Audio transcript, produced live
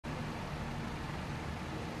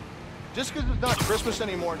Just because it's not Christmas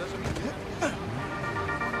anymore doesn't mean...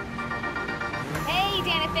 Hey,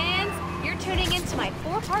 Dana fans! You're tuning into my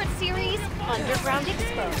 4-part series, Underground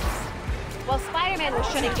Exposed. While Spider-Man was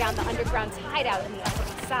shutting down the Underground's hideout in the Upper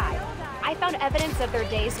East Side, I found evidence of their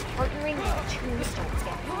days partnering with the Tombstone's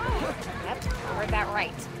gang. Yep, you heard that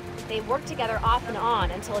right. They worked together off and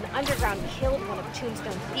on until an Underground killed one of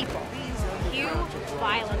Tombstone's people. Cue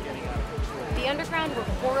violent video. The Underground were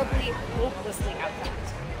horribly, hopelessly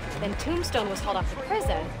outgunned. Then Tombstone was hauled off to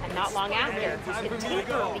prison, and not long after, the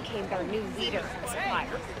Tinkerer became their new leader and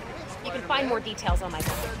supplier. You can find more details on my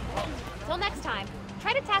blog. Till next time,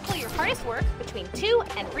 try to tackle your hardest work between 2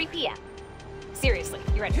 and 3 p.m. Seriously,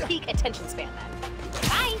 you're at peak attention span then.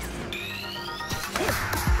 Bye!